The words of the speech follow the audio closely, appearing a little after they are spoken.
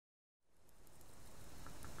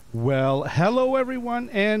Well, hello everyone,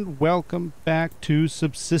 and welcome back to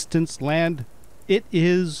Subsistence Land. It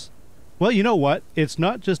is, well, you know what? It's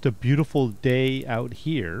not just a beautiful day out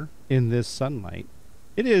here in this sunlight.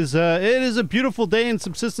 It is a beautiful day in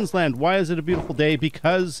Subsistence Land. Why is it a beautiful day?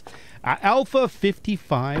 Because Alpha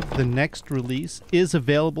 55, the next release, is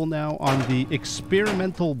available now on the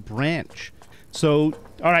experimental branch. So,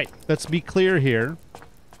 all right, let's be clear here.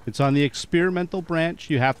 It's on the experimental branch.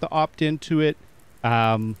 You have to opt into it.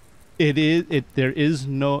 There is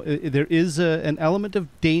an element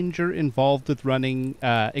of danger involved with running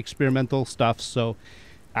experimental stuff, so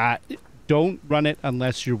don't run it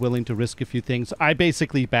unless you're willing to risk a few things. I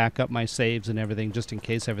basically back up my saves and everything just in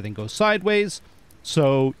case everything goes sideways.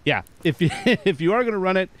 So yeah, if you if you are going to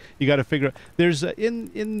run it, you got to figure out. There's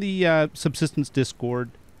in the Subsistence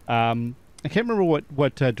Discord. I can't remember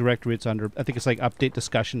what directory it's under. I think it's like update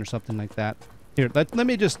discussion or something like that. Here, let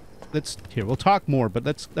me just. Here, we'll talk more,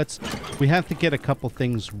 but we have to get a couple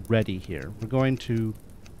things ready here. We're going to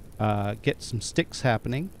get some sticks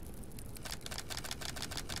happening.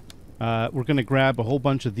 We're going to grab a whole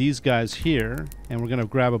bunch of these guys here, and we're going to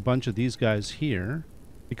grab a bunch of these guys here,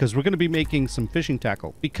 because we're going to be making some fishing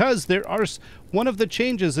tackle. Because one of the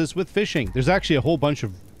changes is with fishing. There's actually a whole bunch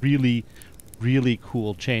of really, really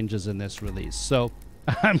cool changes in this release. So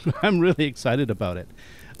I'm really excited about it.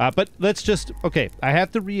 But let's just, okay, I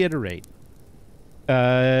have to reiterate.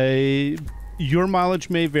 Your mileage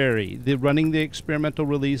may vary. Running the experimental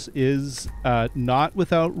release is not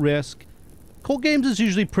without risk. Cold Games is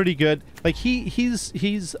usually pretty good. Like,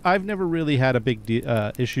 I've never really had a big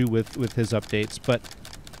issue with his updates, but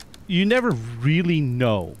you never really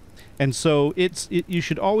know. And so you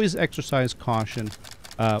should always exercise caution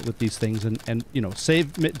with these things and you know,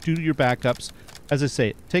 do your backups. As I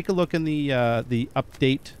say, take a look in the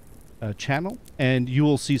update channel, and you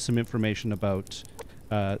will see some information about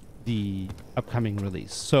the upcoming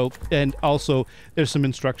release. So, and also there's some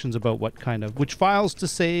instructions about which files to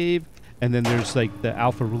save, and then there's like the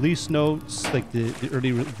alpha release notes, like the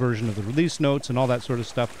early version of the release notes and all that sort of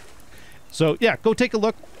stuff. So yeah, go take a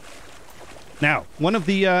look. Now, one of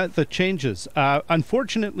the changes,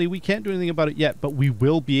 unfortunately we can't do anything about it yet, but we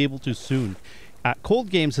will be able to soon. Cold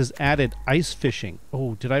Games has added ice fishing.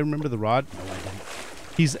 Oh, did I remember the rod? No, I didn't.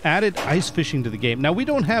 He's added ice fishing to the game. Now, we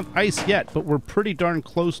don't have ice yet, but we're pretty darn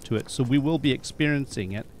close to it, so we will be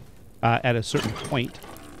experiencing it at a certain point.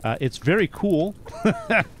 It's very cool.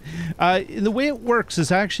 The way it works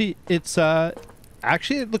is actually, it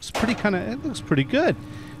looks pretty good.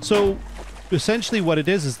 So, essentially what it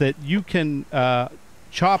is that you can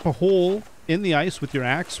chop a hole in the ice with your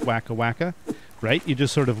axe, wacka wacka. Right? You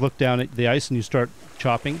just sort of look down at the ice and you start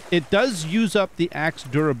chopping. It does use up the axe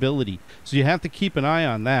durability, so you have to keep an eye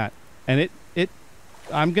on that. And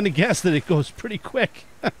I'm going to guess that it goes pretty quick.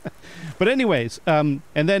 But anyways, and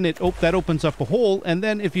then that opens up a hole, and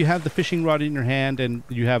then if you have the fishing rod in your hand and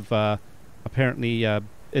you have apparently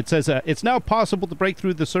it says it's now possible to break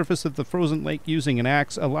through the surface of the frozen lake using an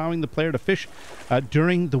axe, allowing the player to fish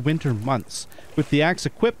during the winter months. With the axe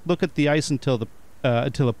equipped, look at the ice until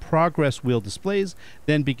a progress wheel displays,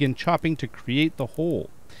 then begin chopping to create the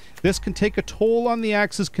hole. This can take a toll on the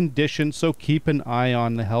axe's condition, so keep an eye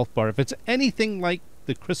on the health bar. If it's anything like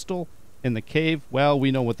the crystal in the cave, well,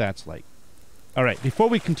 we know what that's like. All right, before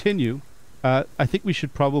we continue, I think we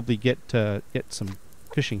should probably get some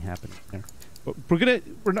fishing happening there. But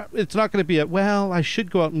it's not gonna be well, I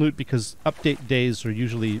should go out and loot because update days are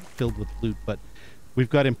usually filled with loot, but we've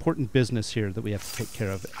got important business here that we have to take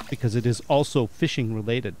care of because it is also fishing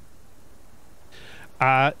related.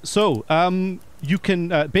 You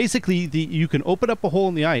can basically you can open up a hole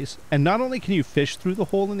in the ice, and not only can you fish through the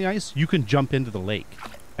hole in the ice, you can jump into the lake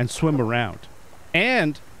and swim around.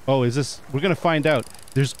 And we're gonna find out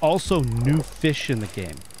there's also new fish in the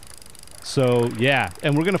game. So yeah,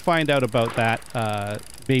 and we're gonna find out about that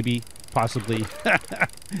maybe. Possibly.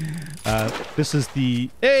 This is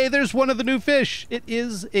hey, there's one of the new fish. It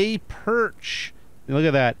is a perch. Look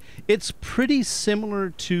at that. It's pretty similar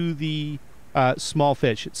to the small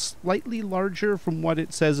fish. It's slightly larger from what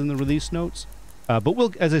it says in the release notes.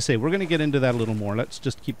 But as I say, we're going to get into that a little more. Let's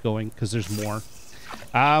just keep going because there's more.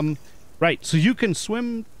 Right, so you can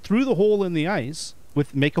swim through the hole in the ice,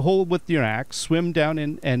 make a hole with your axe, swim down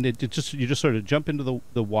in, and you just sort of jump into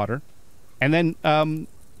the water. And then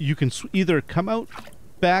you can either come out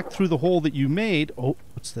back through the hole that you made. Oh,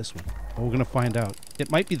 what's this one? Oh, we're going to find out. It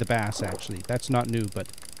might be the bass, actually. That's not new, but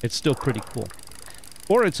it's still pretty cool.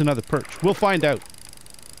 Or it's another perch. We'll find out.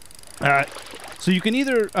 So you can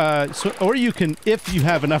either, or you can, if you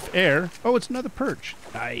have enough air. Oh, it's another perch.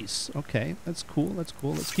 Nice. Okay, that's cool. That's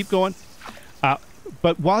cool. Let's keep going.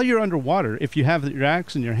 but while you're underwater, if you have your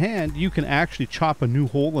axe in your hand, you can actually chop a new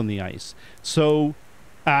hole in the ice. So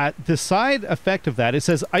the side effect of that, it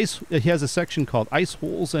says ice. He has a section called Ice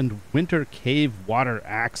Holes and Winter Cave Water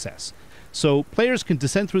Access. So players can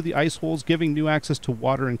descend through the ice holes, giving new access to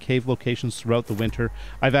water and cave locations throughout the winter.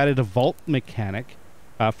 I've added a vault mechanic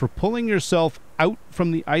for pulling yourself out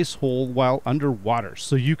from the ice hole while underwater.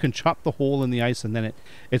 So you can chop the hole in the ice and then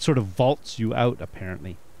it sort of vaults you out,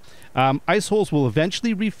 apparently. Ice holes will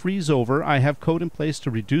eventually refreeze over. I have code in place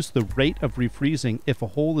to reduce the rate of refreezing if a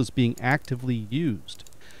hole is being actively used,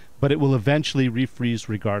 but it will eventually refreeze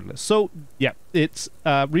regardless. So, yeah, it's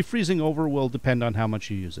refreezing over will depend on how much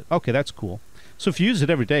you use it. Okay, that's cool. So if you use it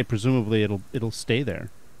every day, presumably it'll stay there.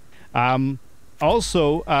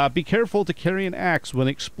 Also, be careful to carry an axe when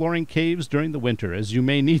exploring caves during the winter, as you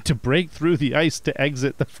may need to break through the ice to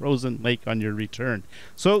exit the frozen lake on your return.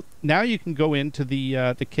 So now you can go into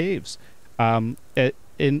the caves in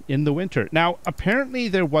the winter. Now, apparently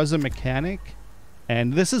there was a mechanic,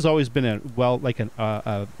 and this has always been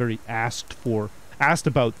a very asked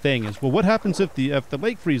about thing. Is, well, what happens if the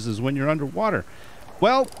lake freezes when you're underwater?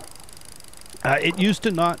 Well, it used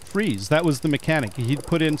to not freeze. That was the mechanic. He'd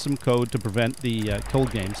put in some code to prevent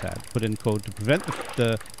Cold Games had put in code to prevent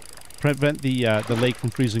the lake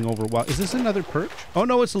from freezing over. Well, is this another perch? Oh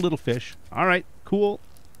no, it's a little fish. All right, cool.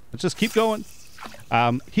 Let's just keep going.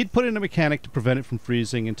 He'd put in a mechanic to prevent it from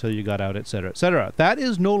freezing until you got out, etc., etc. That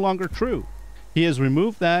is no longer true. He has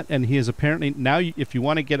removed that, and he is apparently now. If you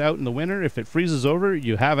want to get out in the winter, if it freezes over,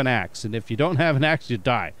 you have an axe, and if you don't have an axe, you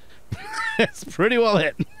die. That's pretty well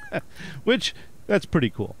it. Which, that's pretty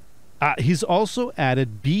cool. He's also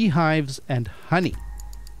added beehives and honey.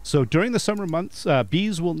 So during the summer months,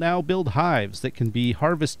 bees will now build hives that can be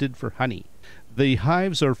harvested for honey. The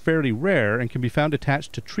hives are fairly rare and can be found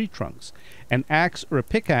attached to tree trunks. An axe or a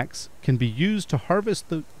pickaxe can be used to harvest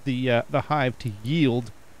the hive to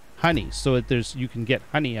yield honey. So that you can get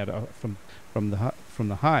honey from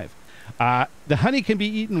the hive. The honey can be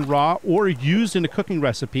eaten raw or used in a cooking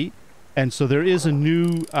recipe. And so there is a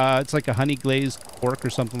new, it's like a honey glazed pork or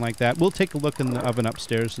something like that. We'll take a look in the oven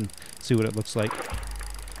upstairs and see what it looks like.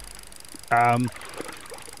 What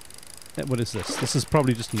is this? This is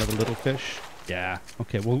probably just another little fish. Yeah.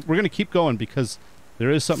 Okay, well, we're going to keep going because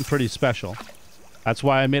there is something pretty special. That's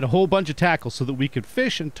why I made a whole bunch of tackles so that we could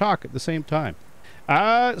fish and talk at the same time.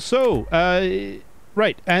 Right.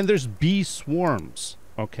 And there's bee swarms.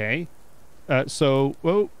 Okay. I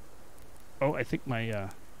think my...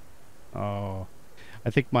 my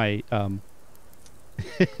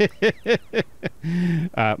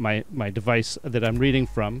device that I'm reading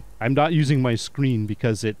from, I'm not using my screen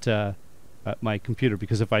because my computer,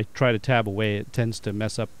 because if I try to tab away, it tends to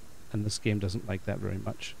mess up, and this game doesn't like that very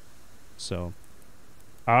much. So,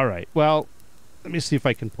 all right. Well, let me see if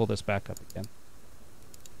I can pull this back up again.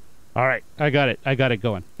 All right, I got it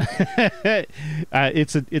going.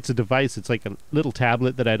 It's a device. It's like a little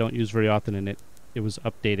tablet that I don't use very often, and it was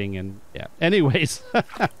updating, and yeah. Anyways,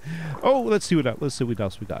 let's see what else we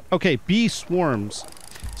got. Okay, bee swarms.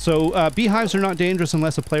 So beehives are not dangerous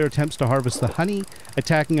unless a player attempts to harvest the honey.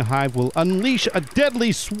 Attacking a hive will unleash a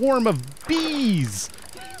deadly swarm of bees.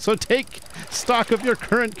 So take stock of your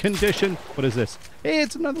current condition. What is this? Hey,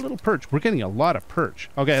 it's another little perch. We're getting a lot of perch.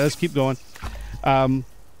 Okay, let's keep going. So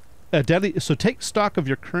take stock of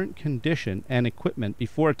your current condition and equipment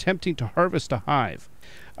before attempting to harvest a hive.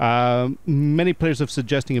 Many players are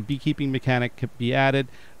suggesting a beekeeping mechanic could be added.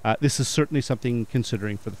 This is certainly something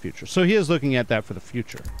considering for the future. So he is looking at that for the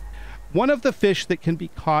future. One of the fish that can be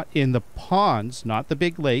caught in the ponds, not the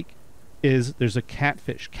big lake, there's a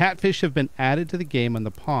catfish. Catfish have been added to the game on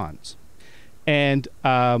the ponds. And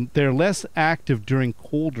they're less active during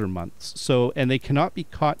colder months. And they cannot be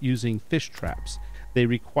caught using fish traps. They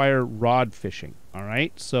require rod fishing. All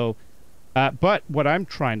right. So, but what I'm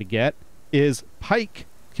trying to get is pike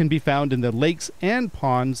can be found in the lakes and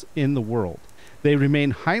ponds in the world. They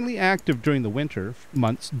remain highly active during the winter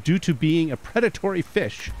months due to being a predatory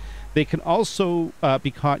fish. They can also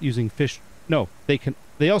be caught using fish. No,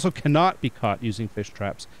 they also cannot be caught using fish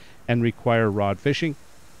traps and require rod fishing.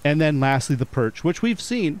 And then lastly, the perch, which we've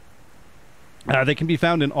seen. They can be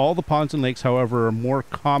found in all the ponds and lakes, however, are more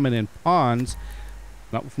common in ponds.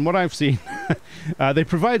 Not from what I've seen. They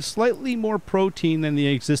provide slightly more protein than the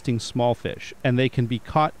existing small fish, and they can be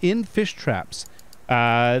caught in fish traps.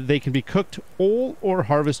 They can be cooked whole or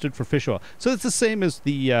harvested for fish oil. So it's the same as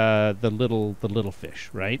the little fish,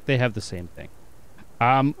 right? They have the same thing.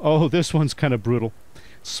 This one's kind of brutal.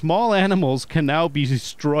 Small animals can now be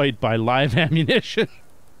destroyed by live ammunition.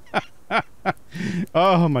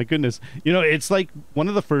 Oh my goodness. You know, it's like one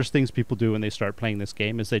of the first things people do when they start playing this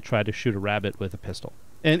game is they try to shoot a rabbit with a pistol.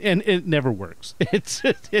 And it never works.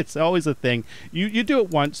 It's always a thing. You do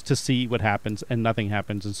it once to see what happens and nothing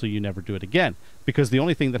happens, and so you never do it again. Because the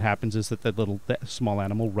only thing that happens is that the small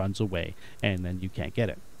animal runs away and then you can't get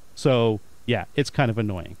it. So, yeah, it's kind of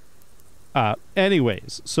annoying.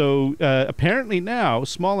 Anyways, so apparently now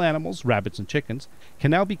small animals, rabbits and chickens,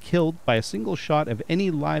 can now be killed by a single shot of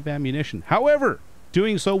any live ammunition. However,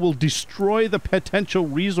 doing so will destroy the potential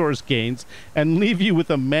resource gains and leave you with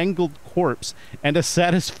a mangled corpse and a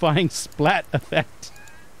satisfying splat effect.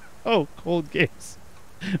 Oh, cold games.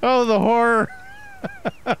 Oh, the horror.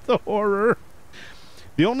 The horror.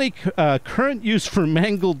 The only current use for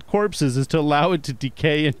mangled corpses is to allow it to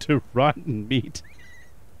decay into rotten meat.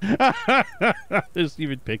 There's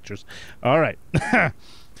even pictures. All right.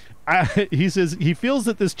 He says he feels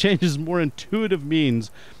that this change is more intuitive means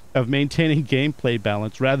of maintaining gameplay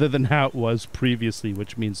balance rather than how it was previously,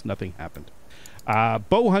 which means nothing happened.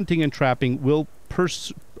 Bow hunting and trapping will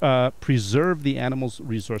preserve the animal's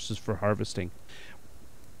resources for harvesting.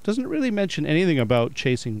 Doesn't really mention anything about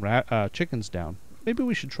chasing chickens down. Maybe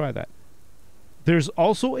we should try that. There's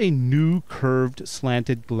also a new curved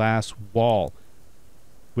slanted glass wall,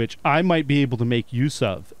 which I might be able to make use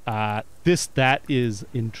of. That is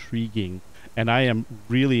intriguing, and I am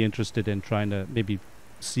really interested in trying to maybe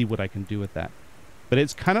see what I can do with that. But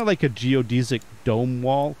it's kind of like a geodesic dome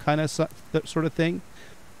wall kind of sort of thing.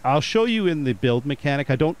 I'll show you in the build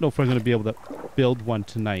mechanic. I don't know if I'm going to be able to build one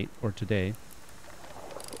tonight or today.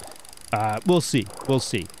 We'll see. We'll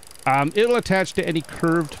see. It'll attach to any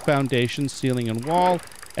curved foundation, ceiling, and wall,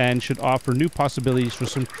 and should offer new possibilities for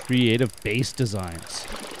some creative base designs.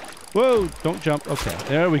 Whoa, don't jump. Okay,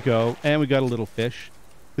 there we go. And we got a little fish.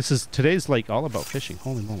 Today's like all about fishing.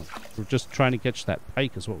 Holy moly. We're just trying to catch that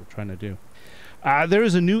pike is what we're trying to do. There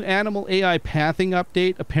is a new animal AI pathing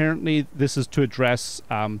update. Apparently, this is to address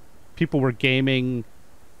people were gaming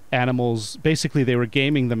animals. Basically, they were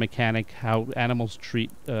gaming the mechanic how animals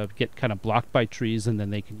get kind of blocked by trees, and then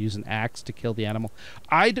they can use an axe to kill the animal.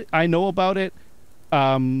 I know about it.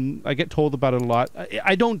 I get told about it a lot.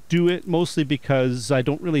 I don't do it mostly because I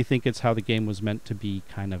don't really think it's how the game was meant to be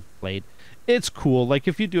kind of played. It's cool. Like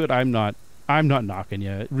if you do it, I'm not knocking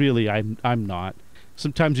you. Really, I'm not.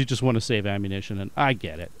 Sometimes you just want to save ammunition, and I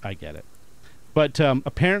get it. I get it. But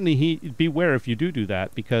apparently, beware if you do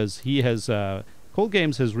that, because he has Cold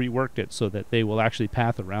Games has reworked it so that they will actually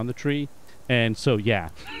path around the tree, and so yeah,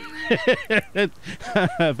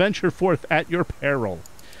 venture forth at your peril.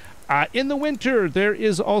 In the winter, there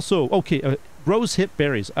is also rose hip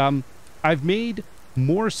berries. I've made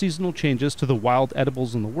more seasonal changes to the wild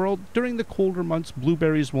edibles in the world. During the colder months,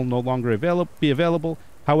 blueberries will no longer be available.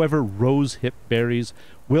 However, rose hip berries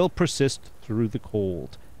will persist through the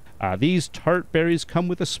cold. These tart berries come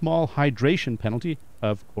with a small hydration penalty.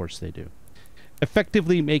 Of course they do.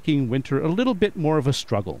 Effectively making winter a little bit more of a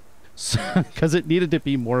struggle. Because it needed to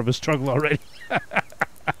be more of a struggle already.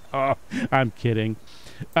 Oh, I'm kidding.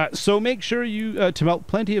 So make sure you to melt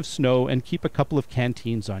plenty of snow and keep a couple of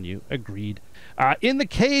canteens on you. Agreed. In the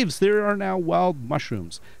caves, there are now wild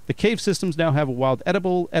mushrooms. The cave systems now have a wild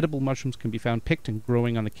edible. Edible mushrooms can be found picked and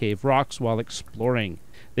growing on the cave rocks while exploring.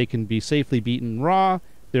 They can be safely beaten raw.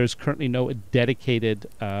 There's currently no dedicated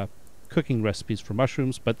cooking recipes for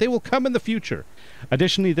mushrooms, but they will come in the future.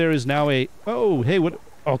 Additionally, there is now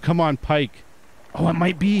oh, come on, pike. Oh, it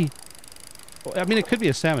might be. I mean, it could be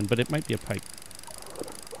a salmon, but it might be a pike.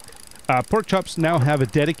 Pork chops now have a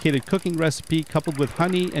dedicated cooking recipe coupled with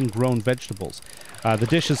honey and grown vegetables. The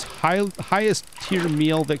dish is highest tier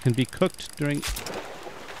meal that can be cooked during...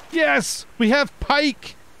 Yes! We have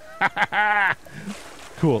pike!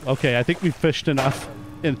 Cool. Okay, I think we've fished enough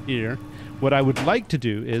in here. What I would like to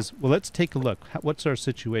do is... Well, let's take a look. What's our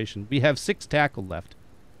situation? We have 6 tackle left.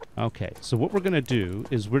 Okay, so what we're going to do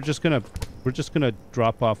is we're just going to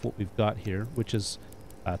drop off what we've got here, which is...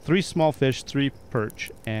 3 small fish, 3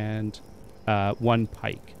 perch, and 1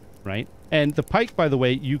 pike, right? And the pike, by the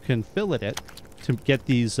way, you can fillet it to get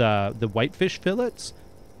these the whitefish fillets,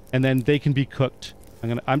 and then they can be cooked.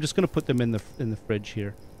 I'm just gonna put them in the fridge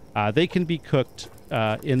here. They can be cooked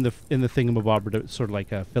in the thingamabobber, sort of like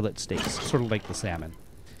fillet steaks, sort of like the salmon.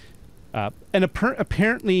 And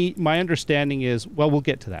apparently, my understanding is, well, we'll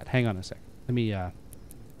get to that. Hang on a sec. Let me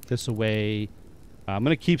this away. I'm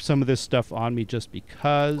going to keep some of this stuff on me just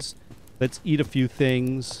because. Let's eat a few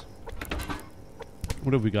things.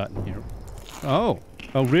 What have we got in here? Oh,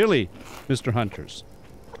 really, Mr. Hunters?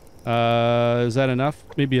 Is that enough?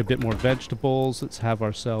 Maybe a bit more vegetables. Let's have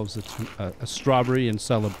ourselves a strawberry in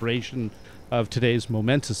celebration of today's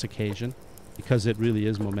momentous occasion. because it really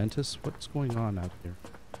is momentous. What's going on out here?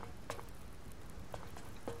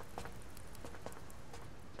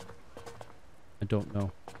 I don't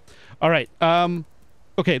know. All right.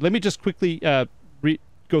 Okay, let me just quickly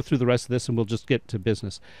go through the rest of this, and we'll just get to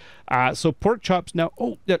business. So pork chops now.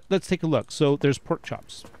 Oh, yeah, let's take a look. So there's pork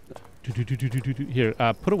chops. Here,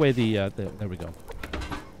 put away the there we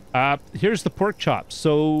go. Here's the pork chops.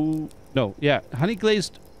 So no, yeah, honey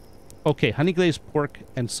glazed. Okay, honey glazed pork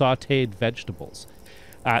and sautéed vegetables.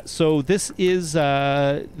 So this is,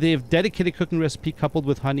 they have dedicated cooking recipe coupled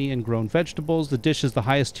with honey and grown vegetables. The dish is the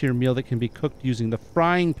highest tier meal that can be cooked using the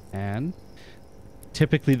frying pan.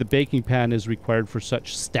 Typically, the baking pan is required for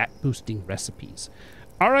such stat-boosting recipes.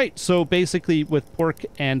 All right, so basically with pork,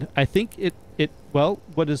 and I think well,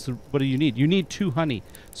 what do you need? You need 2 honey.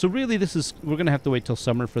 So really, we're going to have to wait till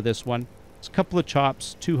summer for this one. It's a couple of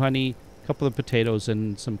chops, 2 honey, a couple of potatoes,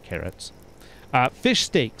 and some carrots. Fish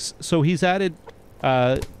steaks. So he's added,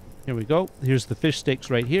 here we go. Here's the fish steaks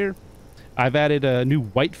right here. I've added a new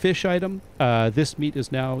whitefish item. This meat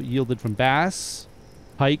is now yielded from bass,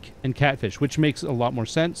 pike, and catfish, which makes a lot more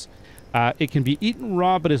sense. It can be eaten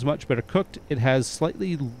raw, but is much better cooked. It has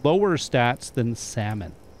slightly lower stats than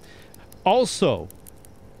salmon. Also,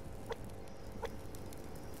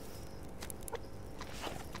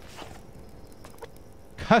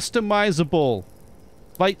 customizable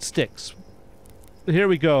light sticks. Here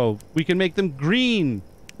we go. We can make them green,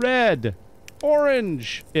 red,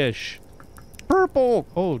 orange-ish, purple.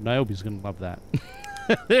 Oh, Niobe's going to love that.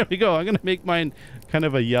 There we go. I'm going to make mine kind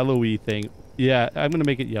of a yellowy thing. Yeah, I'm going to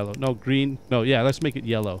make it yellow. No, green. No, yeah, let's make it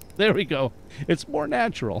yellow. There we go. It's more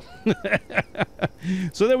natural.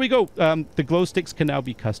 So there we go. The glow sticks can now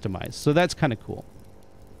be customized. So that's kind of cool.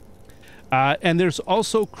 And there's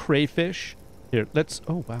also crayfish. Here,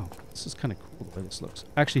 oh, wow. This is kind of cool the way this looks.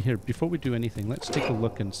 Actually, here, before we do anything, let's take a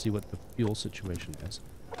look and see what the fuel situation is.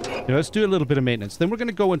 Now, let's do a little bit of maintenance. Then we're going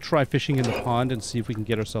to go and try fishing in the pond and see if we can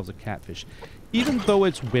get ourselves a catfish. Even though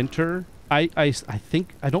it's winter, I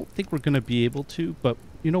don't think we're going to be able to, but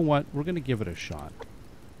you know what? We're going to give it a shot.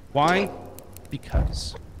 Why?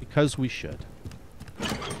 Because we should.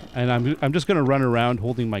 And I'm just going to run around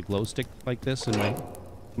holding my glow stick like this and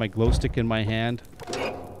my glow stick in my hand.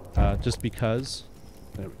 Just because.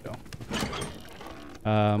 There we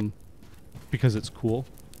go. Because it's cool.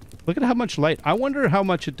 Look at how much light. I wonder how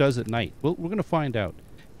much it does at night. We're going to find out,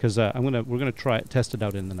 because we're going to test it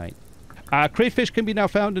out in the night. Crayfish can be now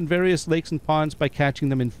found in various lakes and ponds by catching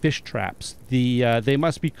them in fish traps. They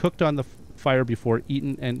must be cooked on the fire before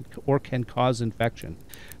eaten or can cause infection.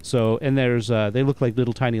 So, and they look like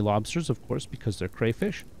little tiny lobsters, of course, because they're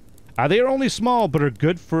crayfish. They are only small, but are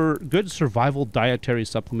good survival dietary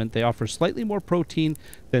supplement. They offer slightly more protein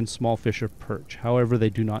than small fish or perch. However,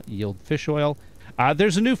 they do not yield fish oil.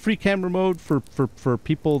 There's a new free camera mode for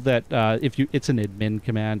people that it's an admin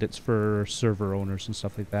command. It's for server owners and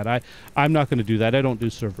stuff like that. I'm not going to do that. I don't do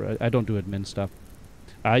admin stuff.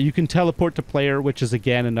 You can teleport to player, which is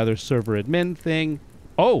again another server admin thing.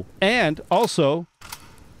 Oh, and also,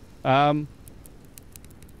 watch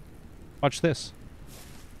this.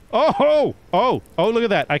 Oh, look at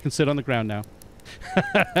that. I can sit on the ground now.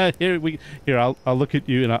 Here, I'll look at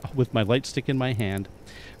you with my light stick in my hand.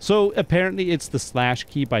 So apparently it's the slash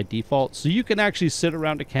key by default. So you can actually sit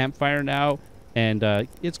around a campfire now, and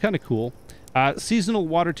it's kind of cool. Seasonal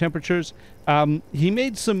water temperatures. He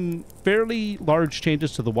made some fairly large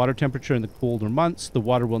changes to the water temperature in the colder months. The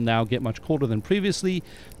water will now get much colder than previously.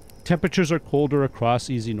 Temperatures are colder across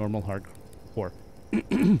easy, normal, hardcore.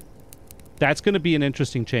 That's going to be an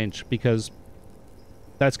interesting change, because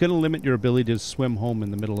that's going to limit your ability to swim home in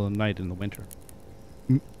the middle of the night in the winter.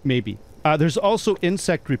 Maybe. There's also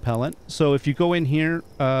insect repellent. So if you go in here,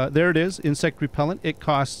 there it is, insect repellent. It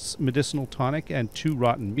costs medicinal tonic and 2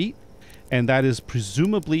 rotten meat. And that is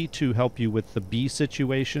presumably to help you with the bee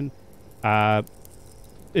situation.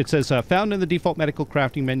 It says, found in the default medical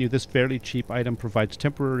crafting menu, this fairly cheap item provides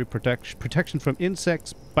temporary protection from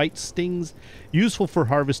insects, bites, stings, useful for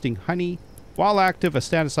harvesting honey. While active, a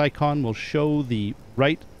status icon will show the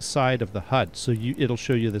right side of the HUD. So it'll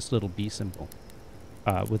show you this little bee symbol.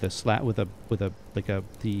 With the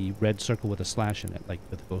red circle with a slash in it, like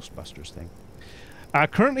with the Ghostbusters thing.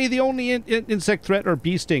 Currently, the only insect threat are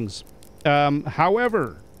bee stings.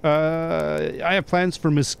 However, I have plans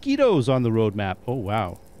for mosquitoes on the roadmap. Oh,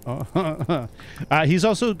 wow. He's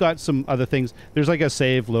also got some other things. There's like a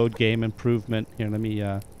save load game improvement. Here, let me,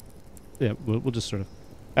 yeah, we'll just sort of,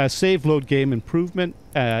 save load game improvement.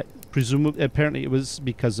 presumably, apparently it was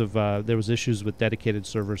because of there was issues with dedicated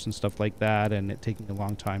servers and stuff like that, and it taking a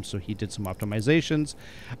long time, so he did some optimizations.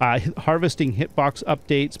 Harvesting hitbox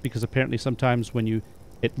updates, because apparently sometimes when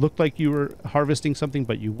it looked like you were harvesting something,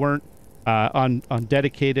 but you weren't, on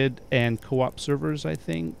dedicated and co-op servers, I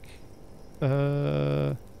think.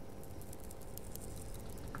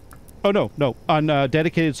 Oh, no. On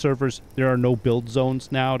dedicated servers, there are no build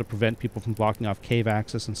zones now to prevent people from blocking off cave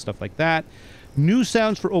access and stuff like that. New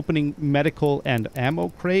sounds for opening medical and ammo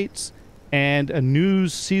crates, and a new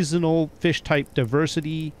seasonal fish type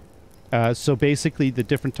diversity. So basically the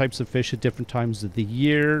different types of fish at different times of the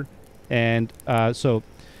year. And so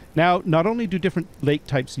now not only do different lake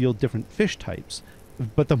types yield different fish types,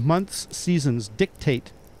 but the months, seasons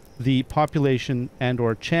dictate the population and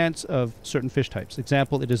or chance of certain fish types.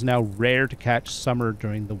 Example, it is now rare to catch summer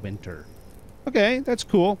during the winter. Okay, that's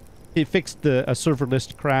cool. It fixed a server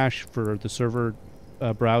list crash for the server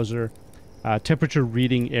browser. Temperature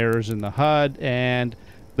reading errors in the HUD, and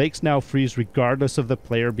lakes now freeze regardless of the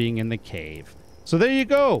player being in the cave. So there you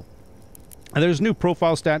go. And there's new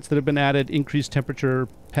profile stats that have been added. Increased temperature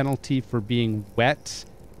penalty for being wet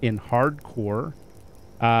in hardcore.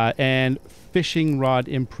 And fishing rod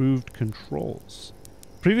improved controls.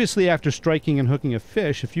 Previously, after striking and hooking a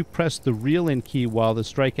fish, if you pressed the reel-in key while the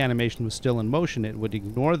strike animation was still in motion, it would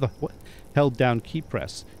ignore the held-down key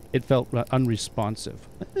press. It felt unresponsive.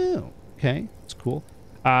 Oh, okay. That's cool.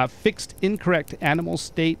 Fixed incorrect animal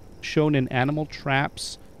state shown in animal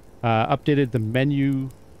traps. Updated the menu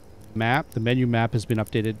map. The menu map has been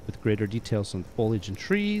updated with greater details on foliage and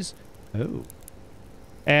trees. Oh.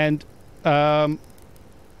 And,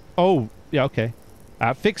 oh, yeah, okay.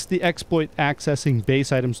 Fix the exploit accessing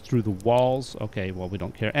base items through the walls. Okay, well, we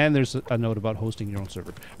don't care. And there's a note about hosting your own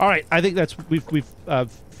server. All right, I think that's we've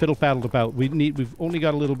fiddle-faddled about. We've only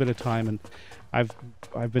got a little bit of time, and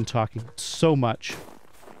I've been talking so much.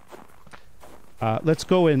 Let's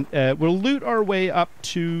go in. We'll loot our way up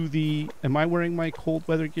to the. Am I wearing my cold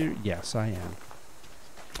weather gear? Yes, I am.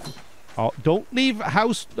 Oh, don't leave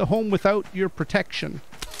home without your protection.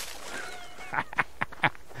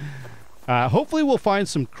 Hopefully we'll find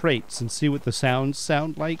some crates and see what the sounds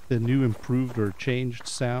sound like, the new improved or changed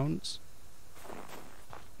sounds.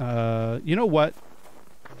 You know what?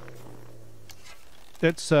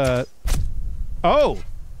 That's, oh!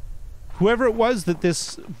 Whoever it was that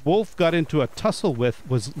this wolf got into a tussle with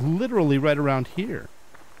was literally right around here.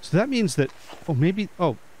 So that means that, oh, maybe,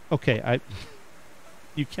 oh, okay,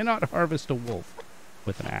 you cannot harvest a wolf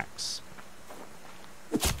with an axe.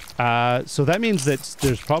 So that means that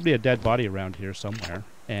there's probably a dead body around here somewhere,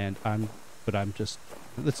 and I'm just,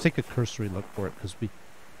 let's take a cursory look for it, because we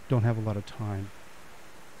don't have a lot of time.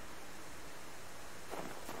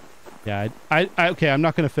 Yeah, okay, I'm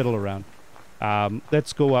not going to fiddle around.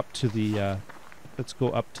 Let's go up to the,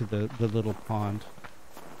 the little pond.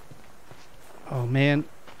 Oh, man.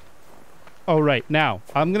 Oh, right, now,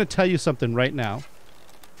 I'm going to tell you something right now.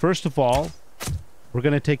 First of all, we're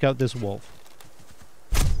going to take out this wolf.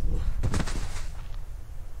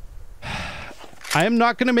 I am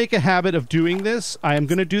not going to make a habit of doing this. I am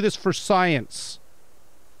going to do this for science.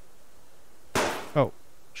 Oh,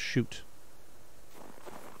 shoot.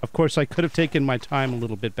 Of course, I could have taken my time a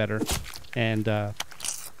little bit better and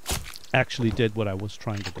actually did what I was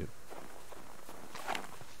trying to do.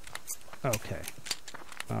 Okay.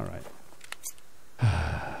 All right.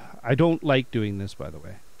 I don't like doing this, by the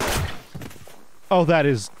way. Oh, that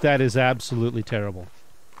is absolutely terrible.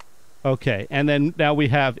 Okay, and then now we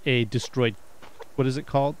have a destroyed... What is it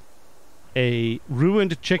called? A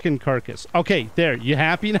ruined chicken carcass. Okay, there. You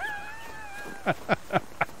happy now?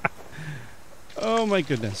 Oh my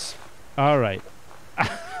goodness. All right.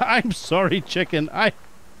 I'm sorry, chicken.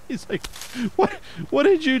 He's like, what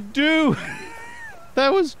did you do?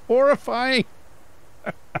 That was horrifying.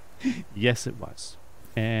 Yes, it was.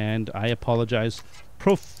 And I apologize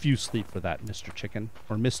profusely for that, Mr. Chicken.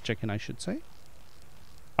 Or Miss Chicken, I should say.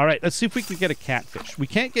 All right, let's see if we can get a catfish. We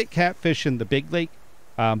can't get catfish in the big lake,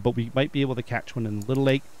 but we might be able to catch one in the little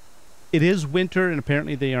lake. It is winter, and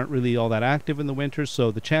apparently they aren't really all that active in the winter, so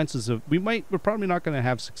the chances of... We're probably not going to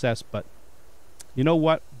have success, but you know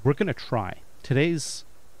what? We're going to try. Today's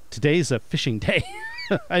a fishing day.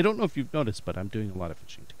 I don't know if you've noticed, but I'm doing a lot of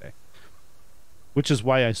fishing today. Which is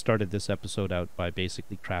why I started this episode out by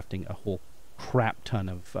basically crafting a whole crap ton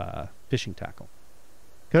of fishing tackle.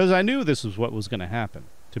 Because I knew this was what was going to happen,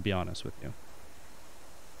 to be honest with you.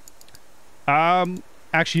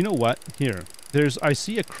 Actually, you know what? Here. I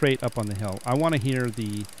see a crate up on the hill. I want to hear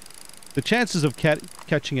the chances of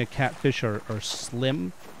catching a catfish are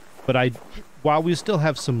slim, but while we still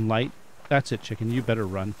have some light, that's it, chicken. You better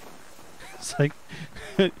run. It's like,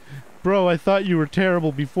 bro, I thought you were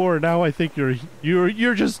terrible before. Now I think you're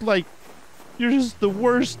just like, you're just the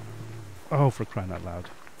worst. Oh, for crying out loud.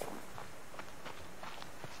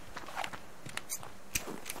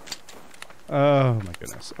 Oh my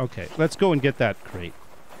goodness. Okay, let's go and get that crate.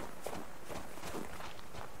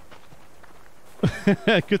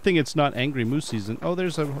 Good thing it's not Angry Moose season. Oh,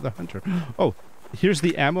 there's the hunter. Oh, here's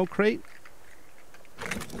the ammo crate.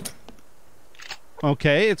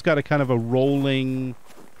 Okay, it's got a kind of a rolling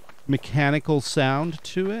mechanical sound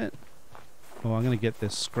to it. Oh, I'm going to get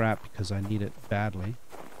this scrap because I need it badly.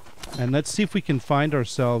 And let's see if we can find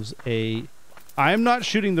ourselves a... I am not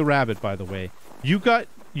shooting the rabbit, by the way. You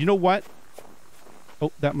know what?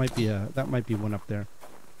 Oh, that might be one up there.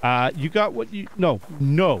 You got what you... No,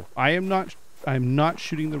 I'm not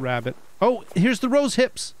shooting the rabbit. Oh, here's the rose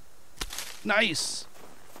hips. Nice.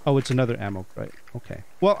 Oh, it's another ammo crate. Okay.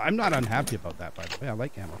 Well, I'm not unhappy about that, by the way. I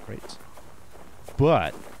like ammo crates.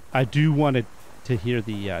 But I do want to hear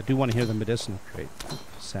the medicinal crate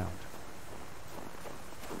sound.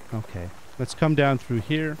 Okay. Let's come down through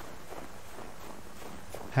here.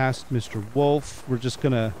 Past Mr. Wolf. We're just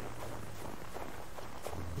gonna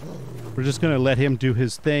let him do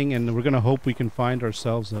his thing, and we're gonna hope we can find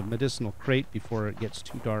ourselves a medicinal crate before it gets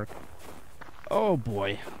too dark. Oh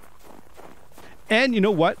boy. And you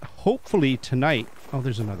know what? Hopefully tonight... Oh,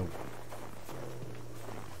 there's another one.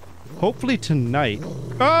 Hopefully tonight...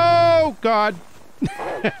 Oh, God!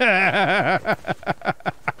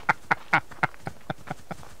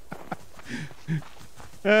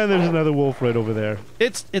 And there's another wolf right over there.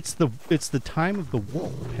 It's the time of the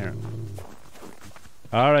wolf, apparently.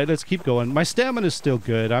 All right, let's keep going. My stamina is still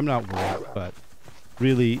good. I'm not worried, but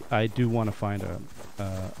really, I do want to find a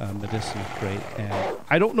medicinal crate, and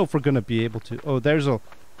I don't know if we're going to be able to... Oh,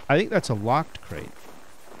 I think that's a locked crate.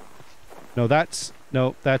 No, that's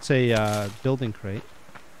a building crate.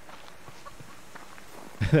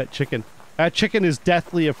 That chicken is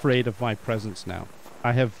deathly afraid of my presence now.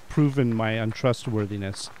 I have proven my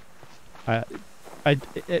untrustworthiness. That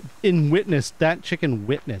chicken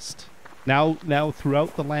witnessed. Now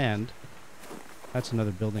throughout the land. That's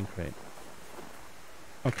another building crate.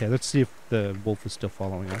 Okay, let's see if the wolf is still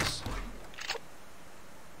following us.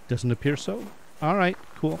 Doesn't appear so. All right,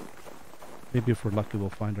 cool. Maybe if we're lucky, we'll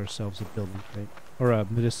find ourselves a building crate. Or a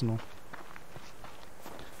medicinal.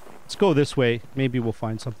 Let's go this way. Maybe we'll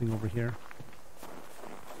find something over here.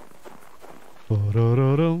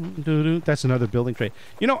 That's another building crate.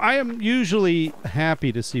 You know, I am usually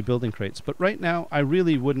happy to see building crates, but right now, I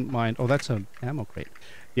really wouldn't mind... Oh, that's an ammo crate.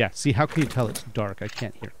 Yeah, see, how can you tell it's dark? I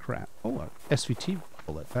can't hear crap. Oh, a SVT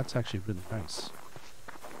bullet. That's actually really nice.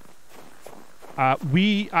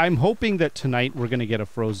 I'm hoping that tonight we're going to get a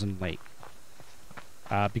frozen lake.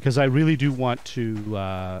 Because I really do want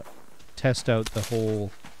to test out the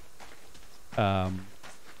whole... Oh,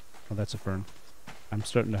 that's a fern. I'm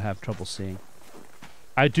starting to have trouble seeing.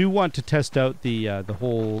 I do want to test out the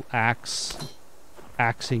whole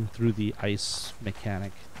axing through the ice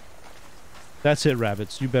mechanic. That's it,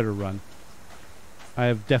 rabbits. You better run. I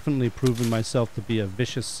have definitely proven myself to be a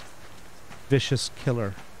vicious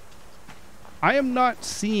killer. I am not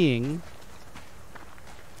seeing...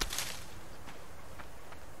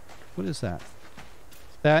 What is that?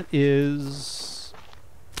 That is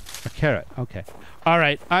a carrot. Okay. All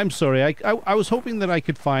right. I'm sorry. I was hoping that I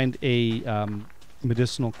could find a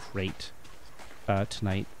medicinal crate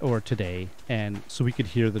tonight or today, and so we could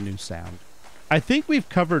hear the new sound. I think we've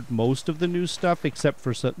covered most of the new stuff except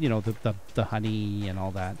for some, you know, the honey and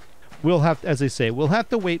all that. We'll have, as I say, we'll have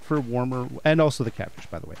to wait for warmer, and also the catfish,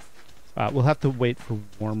 by the way. We'll have to wait for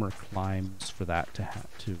warmer climes for that to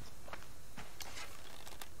have to.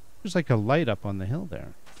 There's like a light up on the hill there.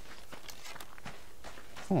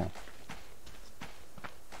 Oh.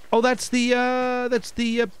 Oh, that's the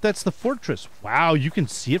fortress. Wow, you can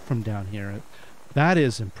see it from down here. That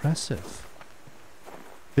is impressive.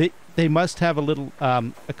 They must have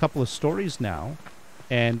a couple of stories now,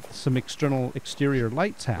 and some exterior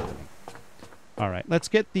lights happening. All right, let's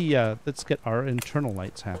get our internal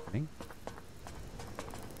lights happening.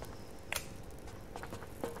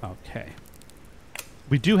 Okay.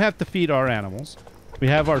 We do have to feed our animals. We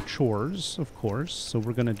have our chores, of course, so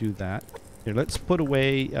we're going to do that. Here, let's put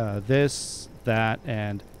away this, that,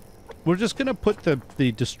 and we're just going to put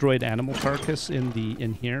the destroyed animal carcass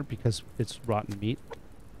in here because it's rotten meat,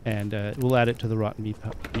 and we'll add it to the rotten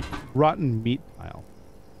meat pile.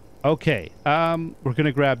 Okay, we're going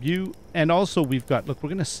to grab you, and also we've got, look, we're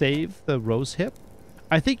going to save the rose hip.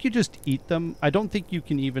 I think you just eat them. I don't think you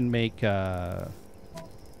can even make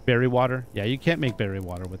berry water. Yeah, you can't make berry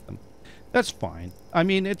water with them. That's fine. I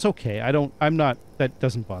mean, it's okay. That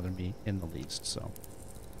doesn't bother me in the least, so.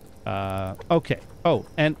 Okay. Oh,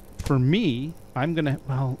 and for me, I'm gonna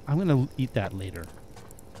eat that later.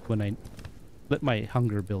 When I let my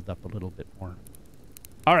hunger build up a little bit more.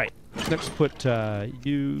 All right. Let's put,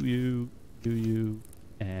 you,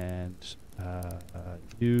 and,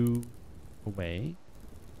 you away.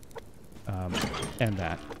 And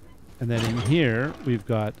that. And then in here, we've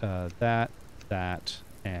got, that,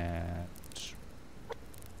 and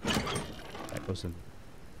that goes in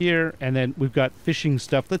here. And then we've got fishing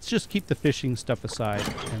stuff. Let's just keep the fishing stuff aside,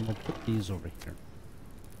 and we'll put these over here.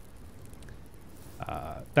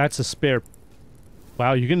 That's a spare...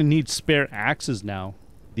 Wow, you're going to need spare axes now.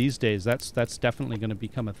 These days, that's definitely going to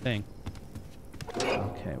become a thing.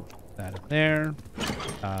 Okay, we'll put that in there.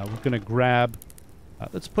 We're going to grab...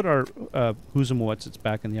 let's put our who's and what's. It's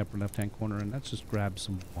back in the upper left-hand corner, and let's just grab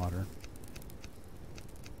some water.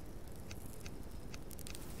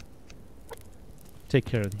 Take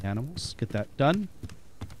care of the animals. Get that done.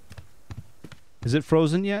 Is it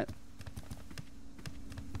frozen yet?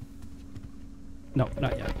 No,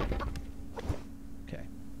 not yet. Okay.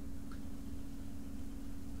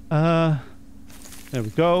 There we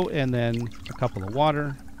go, and then a couple of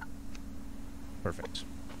water. Perfect.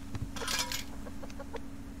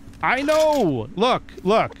 I know! Look.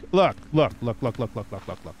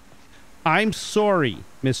 I'm sorry,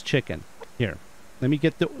 Miss Chicken. Here, let me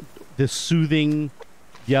get the soothing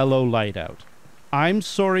yellow light out. I'm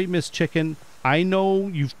sorry, Miss Chicken. I know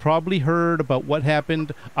you've probably heard about what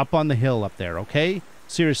happened up on the hill up there, okay?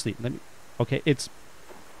 Seriously, okay,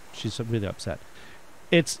 she's really upset.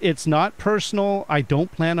 It's not personal. I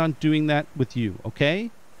don't plan on doing that with you,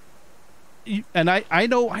 okay? And I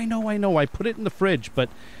know. I put it in the fridge, but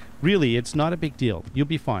really, it's not a big deal. You'll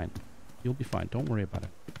be fine. You'll be fine. Don't worry about it.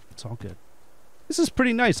 It's all good. This is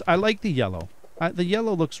pretty nice. I like the yellow. The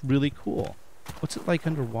yellow looks really cool. What's it like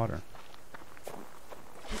underwater?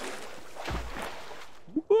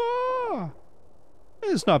 Whoa!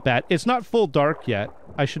 It's not bad. It's not full dark yet.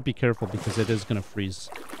 I should be careful because it is going to freeze.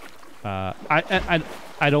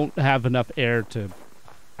 I don't have enough air to...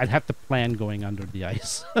 I'd have to plan going under the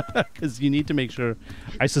ice because you need to make sure.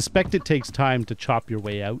 I suspect it takes time to chop your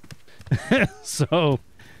way out. So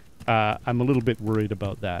I'm a little bit worried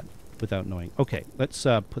about that without knowing. Okay, let's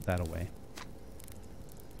put that away.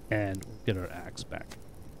 And we'll get our axe back.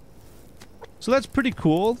 So that's pretty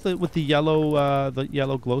cool with the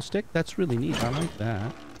yellow glow stick. That's really neat. I like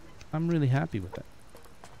that. I'm really happy with it.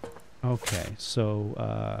 Okay, so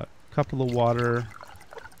a couple of water.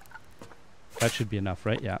 That should be enough,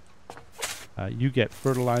 right? Yeah. You get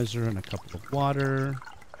fertilizer and a couple of water.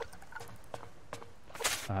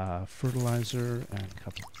 Fertilizer and a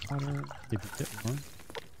couple of water. Maybe a bit more.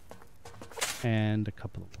 And a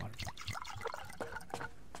couple of water.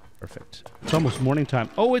 Perfect. It's almost morning time.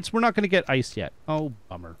 Oh, we're not going to get ice yet. Oh,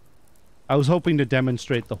 bummer. I was hoping to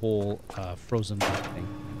demonstrate the whole frozen lake thing.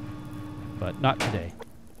 But not today.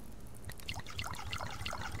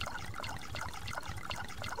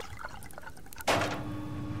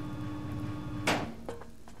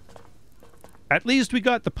 At least we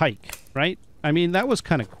got the pike, right? I mean, that was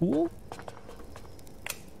kind of cool.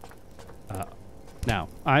 Now,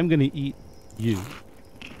 I'm going to eat you.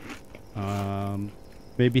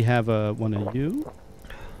 Maybe have one of you.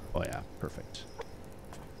 Oh, yeah. Perfect.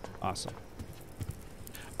 Awesome.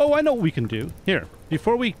 Oh, I know what we can do. Here,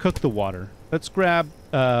 before we cook the water, let's grab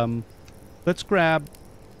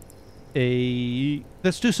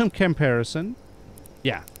Let's do some comparison.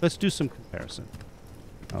 Yeah, let's do some comparison.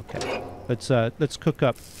 Okay. Let's cook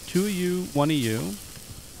up 2 of you, 1 of you,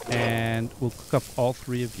 and we'll cook up all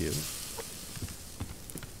 3 of you.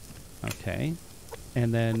 Okay.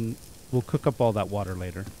 And then we'll cook up all that water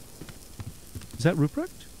later. Is that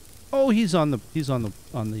Ruprecht? Oh, he's on the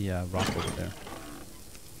rock over there.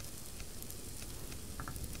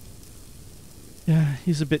 Yeah,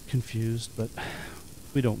 he's a bit confused, but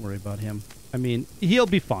we don't worry about him. I mean, he'll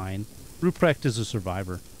be fine. Ruprecht is a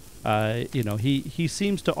survivor. You know, he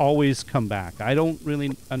seems to always come back. I don't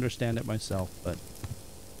really understand it myself, but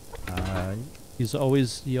he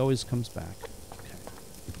always comes back. Okay.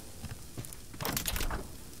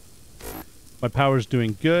 My power's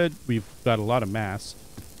doing good. We've got a lot of mass.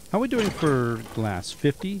 How are we doing for glass?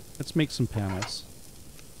 50? Let's make some panels.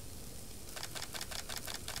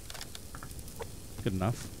 Good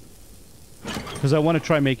enough. Because I want to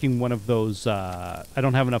try making one of those, I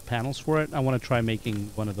don't have enough panels for it. I want to try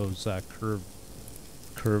making one of those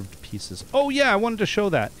curved pieces. Oh yeah, I wanted to show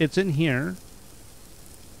that. It's in here.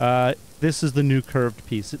 This is the new curved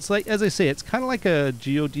piece. It's like, as I say, it's kind of like a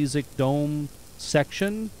geodesic dome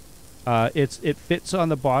section. It fits on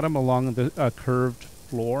the bottom along the curved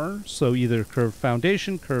floor, so either curved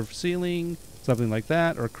foundation, curved ceiling, something like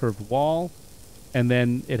that, or curved wall. And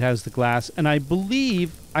then it has the glass, and I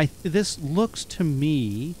believe this looks to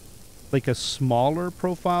me like a smaller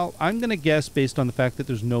profile. I'm gonna guess based on the fact that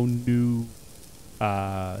there's no new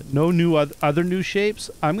other new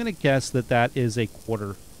shapes. I'm gonna guess that that is a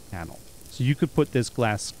quarter panel. So you could put this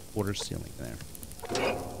glass quarter ceiling there.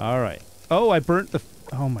 All right. Oh, I burnt the.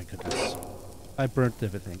 Oh my goodness, I burnt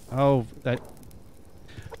everything. Oh, that.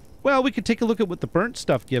 Well, we could take a look at what the burnt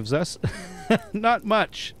stuff gives us. Not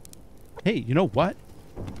much. Hey, you know what?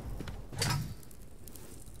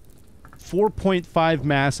 4.5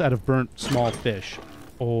 mass out of burnt small fish.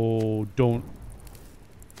 Oh, don't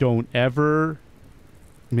ever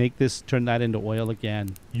make this turn that into oil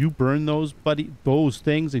again. You burn those, buddy, those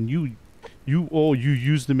things, and you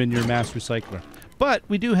use them in your mass recycler. But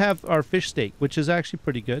we do have our fish steak, which is actually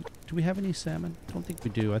pretty good. Do we have any salmon? I don't think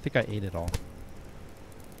we do. I think I ate it all.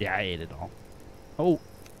 Yeah, I ate it all. Oh.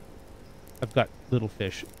 I've got little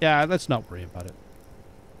fish. Yeah, let's not worry about it.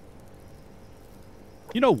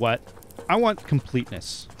 You know what? I want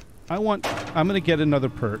completeness. I'm gonna get another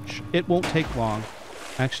perch. It won't take long.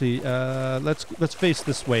 Actually, let's face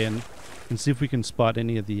this way and see if we can spot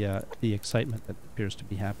any of the excitement that appears to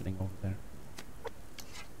be happening over there.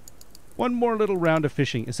 One more little round of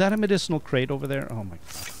fishing. Is that a medicinal crate over there? Oh my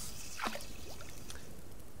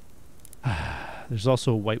god. There's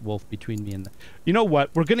also a white wolf between me and the... You know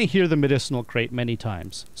what? We're going to hear the medicinal crate many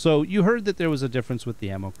times. So you heard that there was a difference with the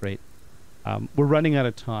ammo crate. We're running out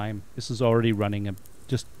of time. This is already running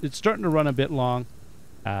it's starting to run a bit long.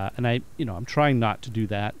 And I'm trying not to do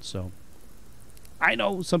that. So I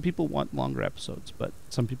know some people want longer episodes, but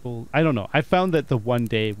some people, I don't know. I found that the 1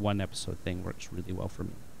 day, 1 episode thing works really well for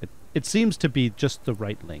me. It seems to be just the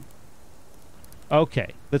right length. Okay,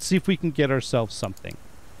 let's see if we can get ourselves something.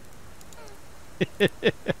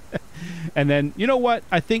 And then, you know what?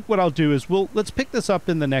 I think what I'll do is let's pick this up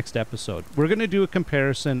in the next episode. We're going to do a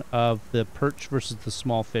comparison of the perch versus the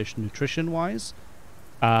small fish nutrition-wise,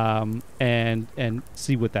 and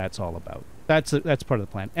see what that's all about. That's part of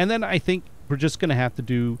the plan. And then I think we're just going to have to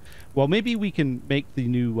do, well, maybe we can make the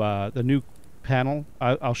new panel.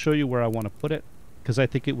 I'll show you where I want to put it, because I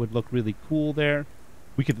think it would look really cool there.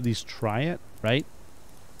 We could at least try it, right?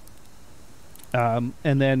 And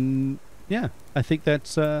then... yeah, I think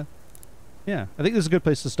that's, I think this is a good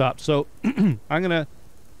place to stop. So, I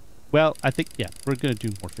think, we're going to do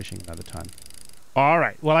more fishing another time. All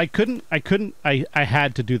right. Well, I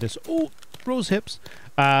had to do this. Oh, rose hips.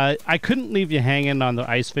 I couldn't leave you hanging on the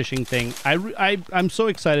ice fishing thing. I'm so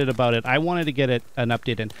excited about it. I wanted to get an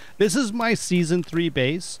update in. This is my season 3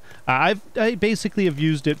 base. I basically have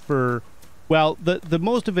used it for... Well, the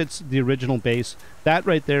most of it's the original base. That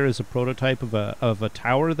right there is a prototype of a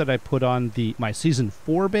tower that I put on my season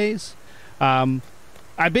 4 base. I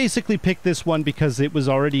basically picked this one because it was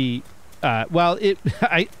already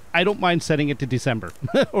I don't mind setting it to December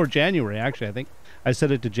or January. Actually, I think I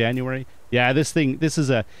set it to January. Yeah, this base,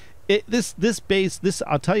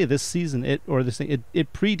 I'll tell you, this season it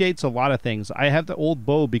predates a lot of things. I have the old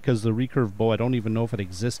bow because the recurve bow, I don't even know if it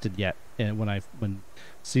existed yet when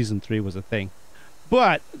season 3 was a thing.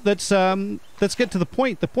 But let's get to the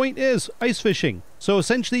point. The point is ice fishing. So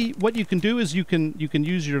essentially what you can do is you can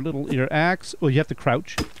use your axe. Well, you have to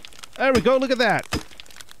crouch. There we go. Look at that.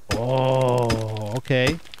 Oh,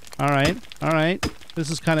 okay. All right. This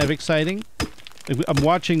is kind of exciting. I'm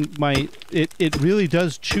watching it really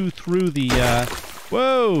does chew through the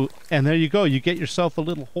whoa, and there you go. You get yourself a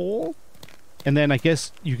little hole, and then I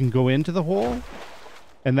guess you can go into the hole.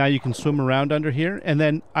 And now you can swim around under here. And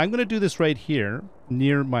then I'm going to do this right here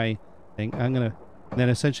near my thing. And then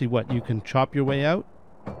essentially what? You can chop your way out.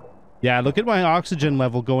 Yeah, look at my oxygen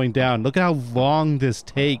level going down. Look at how long this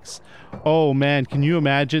takes. Oh, man. Can you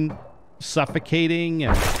imagine suffocating?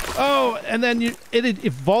 And then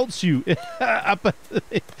it vaults you up.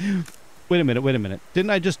 Wait a minute.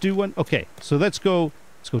 Didn't I just do one? Okay, so let's go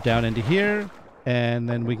down into here. And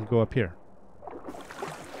then we can go up here.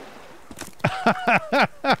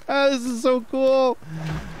 This is so cool.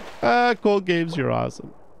 Cold Games, you're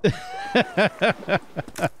awesome.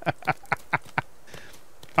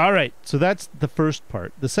 All right, so that's the first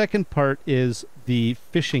part. The second part is the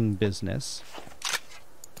fishing business.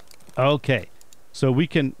 Okay, so we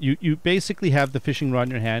can you basically have the fishing rod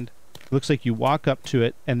in your hand. It looks like you walk up to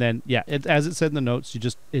it, and then as it said in the notes,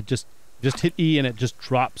 it just hit E and it just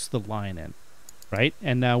drops the line in, right?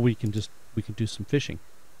 And now we can do some fishing.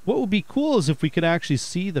 What would be cool is if we could actually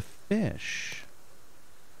see the fish.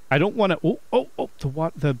 I don't want to... Oh,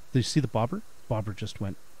 do you see the bobber? Bobber just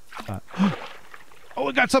went Oh,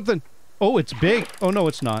 I got something. Oh, it's big. Oh, no,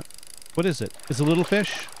 it's not. What is it? It's a little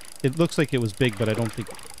fish? It looks like it was big, but I don't think...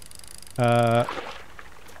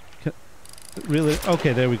 really?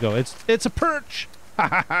 Okay, there we go. It's a perch! Ha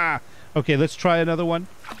ha ha! Okay, let's try another one.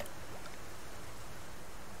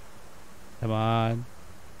 Come on.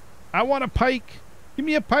 I want a pike! Give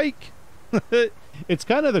me a pike! It's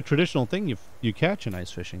kind of the traditional thing you catch in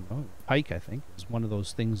ice fishing. Oh, pike, I think, is one of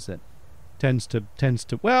those things that tends to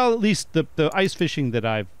well, at least the ice fishing that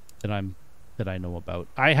I know about.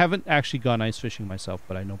 I haven't actually gone ice fishing myself,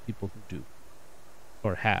 but I know people who do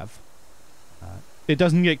or have. It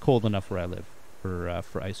doesn't get cold enough where I live for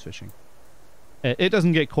ice fishing. It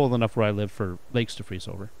doesn't get cold enough where I live for lakes to freeze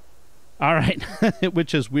over. All right,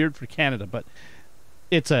 which is weird for Canada, but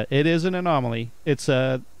it is an anomaly.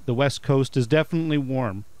 The West Coast is definitely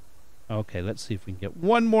warm. Okay, let's see if we can get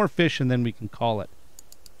one more fish and then we can call it.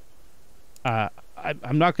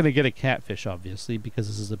 I'm not going to get a catfish, obviously, because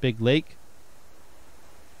this is a big lake.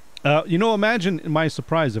 You know, imagine my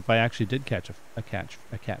surprise if I actually did catch a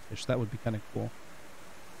catfish. That would be kind of cool.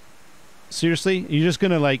 Seriously, you're just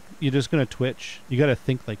gonna twitch. You got to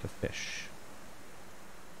think like a fish.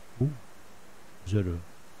 Ooh, is that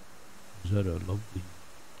a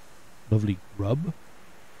lovely grub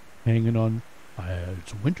hanging on?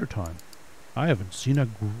 It's wintertime. I haven't seen a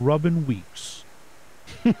grub in weeks.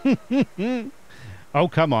 Oh,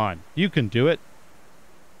 come on. You can do it.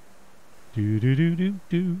 Do do do do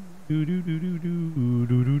do do do do do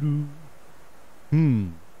do do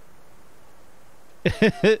do.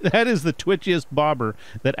 That is the twitchiest bobber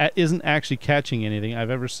that isn't actually catching anything I've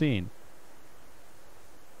ever seen.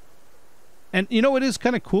 And you know, it is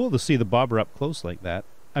kind of cool to see the bobber up close like that.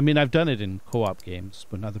 I mean, I've done it in co-op games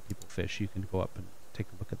when other people fish. You can go up and take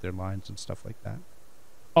a look at their lines and stuff like that.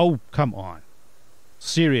 Oh, come on.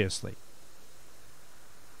 Seriously.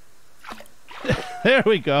 There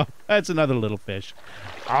we go. That's another little fish.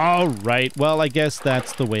 All right. Well, I guess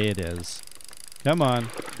that's the way it is. Come on.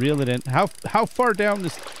 Reel it in. How far down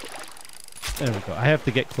this... There we go. I have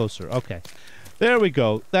to get closer. Okay. There we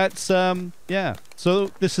go. That's, yeah.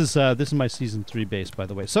 So this is my Season 3 base, by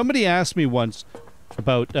the way. Somebody asked me once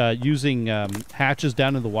about using hatches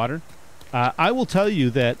down in the water. I will tell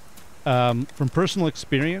you that from personal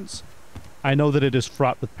experience, I know that it is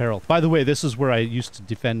fraught with peril. By the way, this is where I used to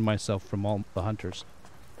defend myself from all the hunters.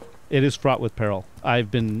 It is fraught with peril. I've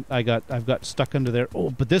got stuck under there. Oh,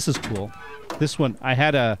 but this is cool. This one, I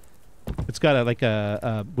had it's got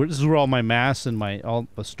this is where all my mass and all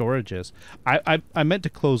the storage is. I meant to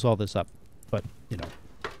close all this up, but you know.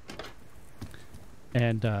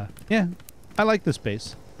 And yeah, I like this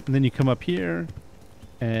base. And then you come up here,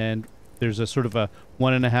 and there's a sort of a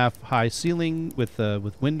 1.5 high ceiling with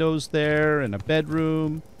windows there and a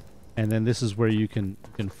bedroom, and then this is where you can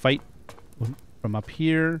fight from up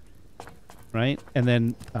here, right? And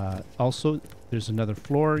then also there's another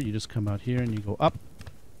floor. You just come out here and you go up,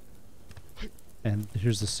 and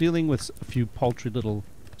here's the ceiling with a few paltry little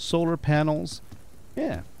solar panels.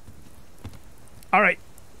 Yeah. All right.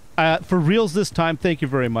 For reals this time, thank you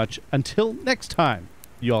very much. Until next time,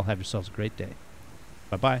 you all have yourselves a great day.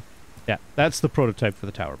 Bye-bye. Yeah, that's the prototype for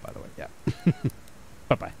the tower, by the way. Yeah.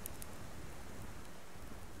 Bye-bye.